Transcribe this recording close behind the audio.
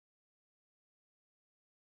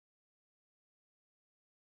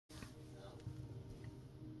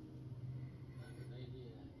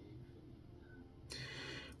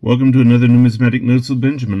Welcome to another Numismatic Notes with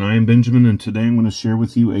Benjamin. I am Benjamin, and today I'm going to share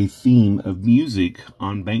with you a theme of music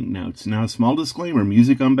on banknotes. Now, a small disclaimer,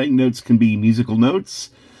 music on banknotes can be musical notes,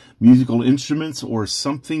 musical instruments, or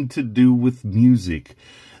something to do with music.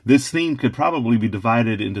 This theme could probably be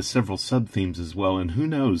divided into several sub-themes as well, and who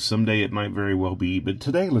knows, someday it might very well be. But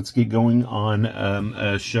today, let's get going on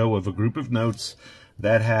a show of a group of notes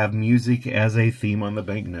that have music as a theme on the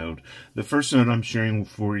banknote. The first note I'm sharing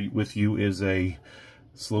with you is a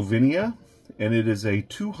Slovenia, and it is a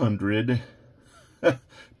 200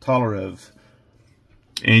 Tolerov,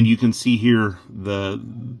 and you can see here the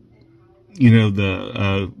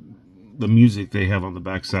music they have on the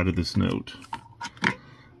back side of this note.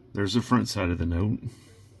 There's the front side of the note.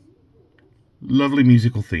 Lovely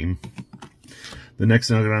musical theme. The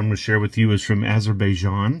next note that I'm going to share with you is from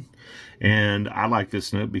Azerbaijan. And I like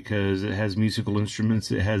this note because it has musical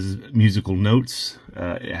instruments, it has musical notes,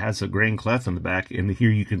 it has a grand clef on the back, and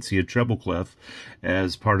here you can see a treble clef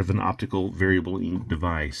as part of an optical variable ink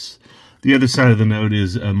device. The other side of the note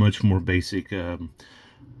is a much more basic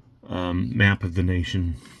map of the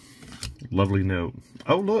nation. Lovely note.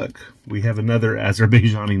 Oh, look, we have another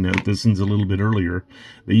Azerbaijani note. This one's a little bit earlier,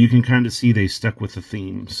 but you can kind of see they stuck with the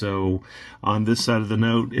theme. So on this side of the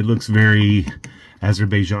note, it looks very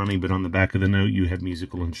Azerbaijani, but on the back of the note, you have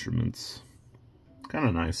musical instruments. Kind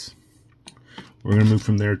of nice. We're going to move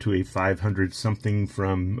from there to a 500 something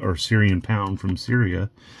or Syrian pound from Syria.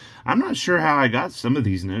 I'm not sure how I got some of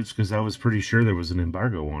these notes because I was pretty sure there was an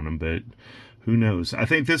embargo on them, but who knows? I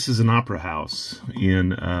think this is an opera house in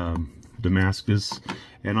Damascus,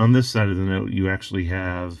 and on this side of the note you actually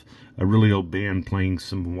have a really old band playing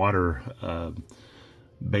some water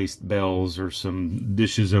based bells or some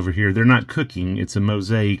dishes over here. They're not cooking, it's a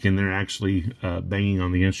mosaic, and they're actually banging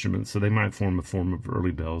on the instruments, so they might form a form of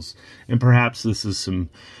early bells, and perhaps this is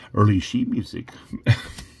some early sheet music.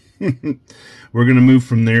 We're going to move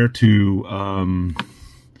from there to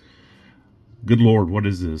good Lord, what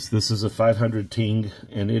is this? This is a 500 ting,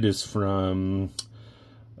 and it is from,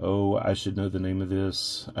 oh, I should know the name of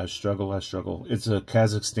this. I struggle. It's a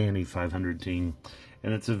Kazakhstani 500 ting,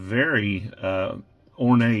 and it's a very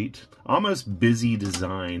ornate, almost busy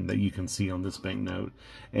design that you can see on this banknote.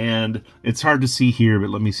 And it's hard to see here, but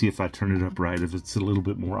let me see if I turn it up right, if it's a little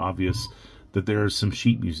bit more obvious that there is some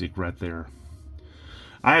sheet music right there.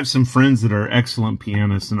 I have some friends that are excellent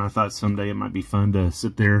pianists, and I thought someday it might be fun to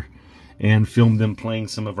sit there and film them playing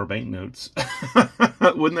some of our banknotes.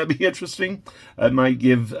 Wouldn't that be interesting? It might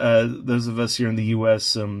give those of us here in the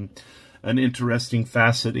U.S. an interesting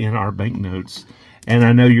facet in our banknotes. And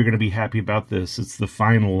I know you're going to be happy about this. It's the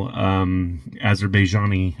final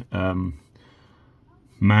Azerbaijani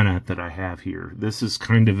manat that I have here. This is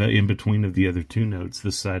kind of in between of the other two notes.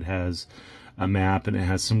 This side has a map, and it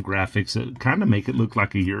has some graphics that kind of make it look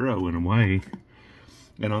like a euro in a way.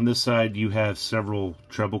 And on this side, you have several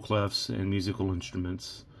treble clefs and musical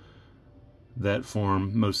instruments that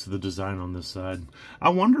form most of the design on this side. I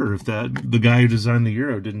wonder if the guy who designed the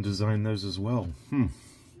euro didn't design those as well.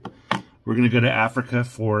 We're going to go to Africa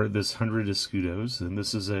for this 100 escudos, and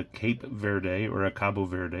this is a Cape Verde or a Cabo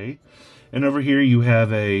Verde. And over here you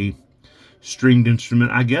have a stringed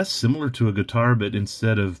instrument, I guess similar to a guitar, but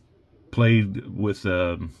instead of played with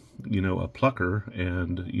a plucker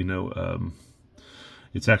and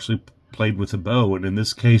it's actually played with a bow, and in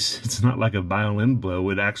this case, it's not like a violin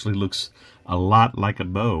bow. It actually looks a lot like a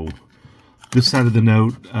bow. This side of the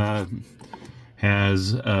note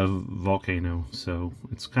has a volcano, so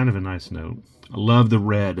it's kind of a nice note. I love the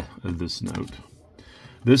red of this note.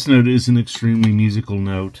 This note is an extremely musical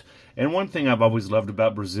note, and one thing I've always loved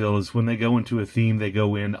about Brazil is when they go into a theme, they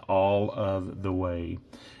go in all of the way.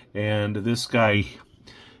 And this guy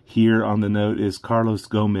here on the note is Carlos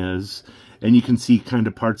Gomez. And you can see kind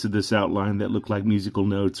of parts of this outline that look like musical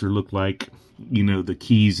notes or look like, the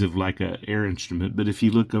keys of like an air instrument. But if you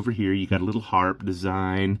look over here, you got a little harp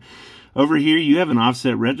design. Over here, you have an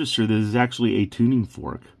offset register that is actually a tuning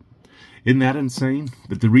fork. Isn't that insane?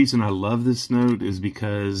 But the reason I love this note is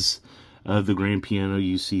because of the grand piano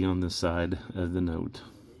you see on the side of the note.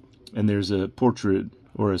 And there's a portrait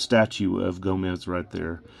or a statue of Gomez right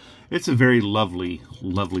there. It's a very lovely,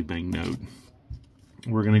 lovely banknote.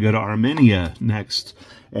 We're going to go to Armenia next,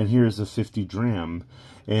 and here's a 50 dram.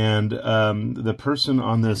 And the person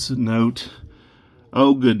on this note,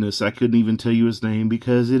 oh goodness, I couldn't even tell you his name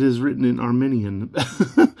because it is written in Armenian.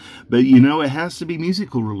 But it has to be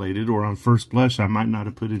musical related, or on first blush, I might not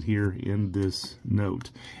have put it here in this note.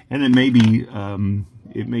 And it may be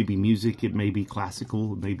music, it may be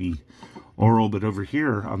classical, it may be oral, but over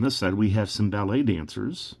here on this side, we have some ballet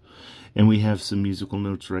dancers, and we have some musical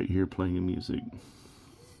notes right here playing music.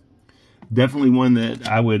 Definitely one that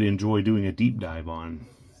I would enjoy doing a deep dive on.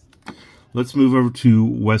 Let's move over to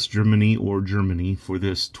West Germany or Germany for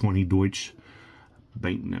this 20 Deutsch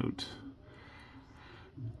banknote.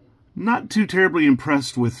 Not too terribly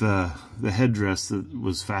impressed with the headdress that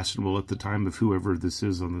was fashionable at the time of whoever this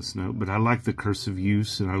is on this note, but I like the cursive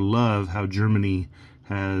use, and I love how Germany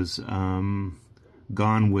has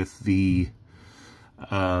gone with the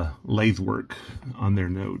lathe work on their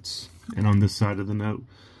notes. And on this side of the note,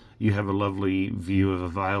 you have a lovely view of a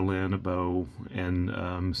violin, a bow,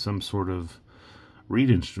 and some sort of reed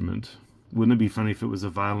instrument. Wouldn't it be funny if it was a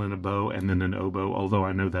violin, a bow, and then an oboe? Although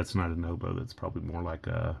I know that's not an oboe. That's probably more like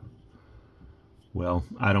a... Well,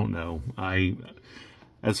 I don't know.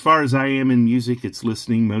 As far as I am in music, it's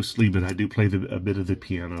listening mostly, but I do play a bit of the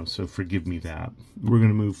piano, so forgive me that. We're going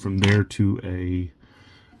to move from there to a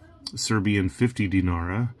Serbian 50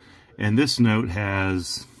 dinara, and this note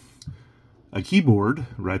has a keyboard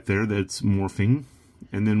right there that's morphing,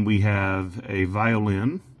 and then we have a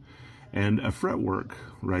violin and a fretwork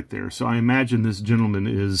right there. So I imagine this gentleman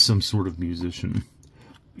is some sort of musician.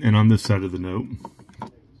 And on this side of the note,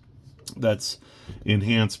 that's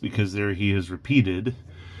enhanced because there he is repeated,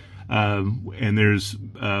 and there's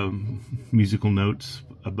musical notes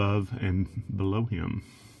above and below him.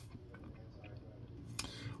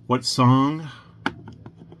 What song?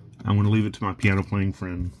 I'm going to leave it to my piano playing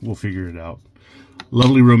friend. We'll figure it out.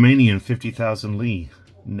 Lovely Romanian 50,000 Li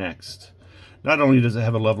next. Not only does it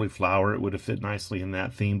have a lovely flower, it would have fit nicely in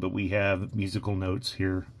that theme, but we have musical notes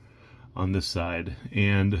here on this side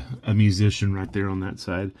and a musician right there on that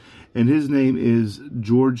side. And his name is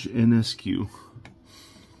George Enescu.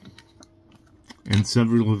 And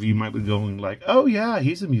several of you might be going like, oh yeah,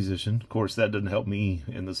 he's a musician. Of course, that doesn't help me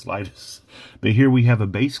in the slightest. But here we have a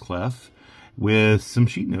bass clef with some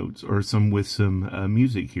sheet notes, or with some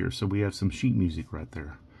music here. So we have some sheet music right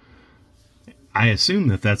there. I assume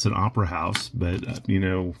that that's an opera house, but you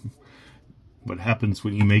know, what happens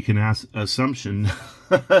when you make an assumption,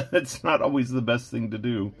 it's not always the best thing to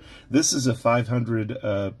do. This is a 500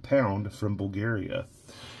 pound from Bulgaria.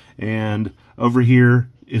 And over here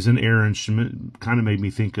is an air instrument. Kind of made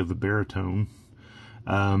me think of a baritone.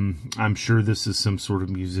 I'm sure this is some sort of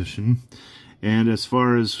musician. And as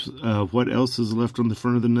far as what else is left on the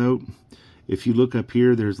front of the note, if you look up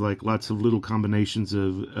here, there's like lots of little combinations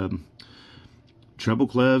of treble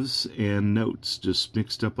clefs and notes just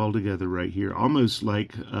mixed up all together right here. Almost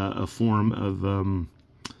like a form of,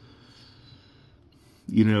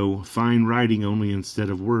 you know, fine writing, only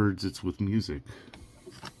instead of words, it's with music.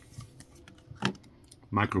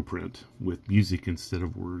 Microprint with music instead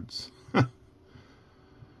of words.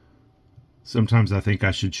 Sometimes I think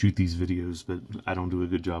I should shoot these videos, but I don't do a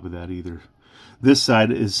good job of that either. This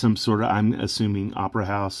side is some sort of, I'm assuming, opera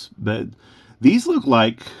house, but these look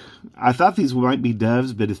like, I thought these might be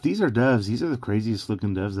doves, but if these are doves, these are the craziest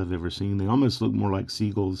looking doves I've ever seen. They almost look more like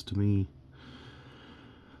seagulls to me.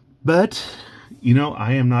 But, you know,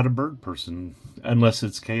 I am not a bird person, unless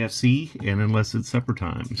it's KFC and unless it's supper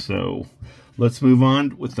time. So let's move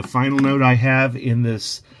on with the final note I have in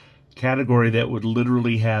this category that would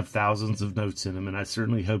literally have thousands of notes in them, and I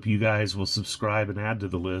certainly hope you guys will subscribe and add to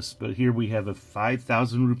the list. But here we have a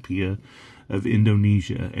 5,000 rupiah of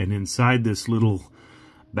Indonesia, and inside this little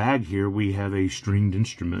bag here we have a stringed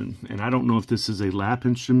instrument, and I don't know if this is a lap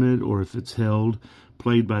instrument or if it's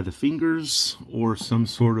played by the fingers or some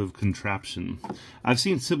sort of contraption. I've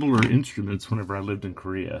seen similar instruments whenever I lived in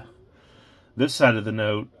Korea. This side of the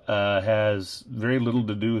note has very little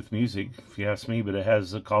to do with music, if you ask me, but it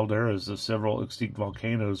has the calderas of several extinct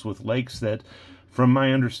volcanoes with lakes that, from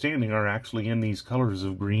my understanding, are actually in these colors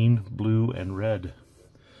of green, blue, and red.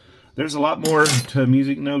 There's a lot more to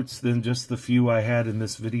music notes than just the few I had in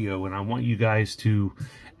this video, and I want you guys to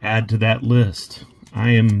add to that list. I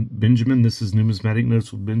am Benjamin. This is Numismatic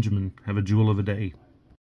Notes with Benjamin. Have a jewel of a day.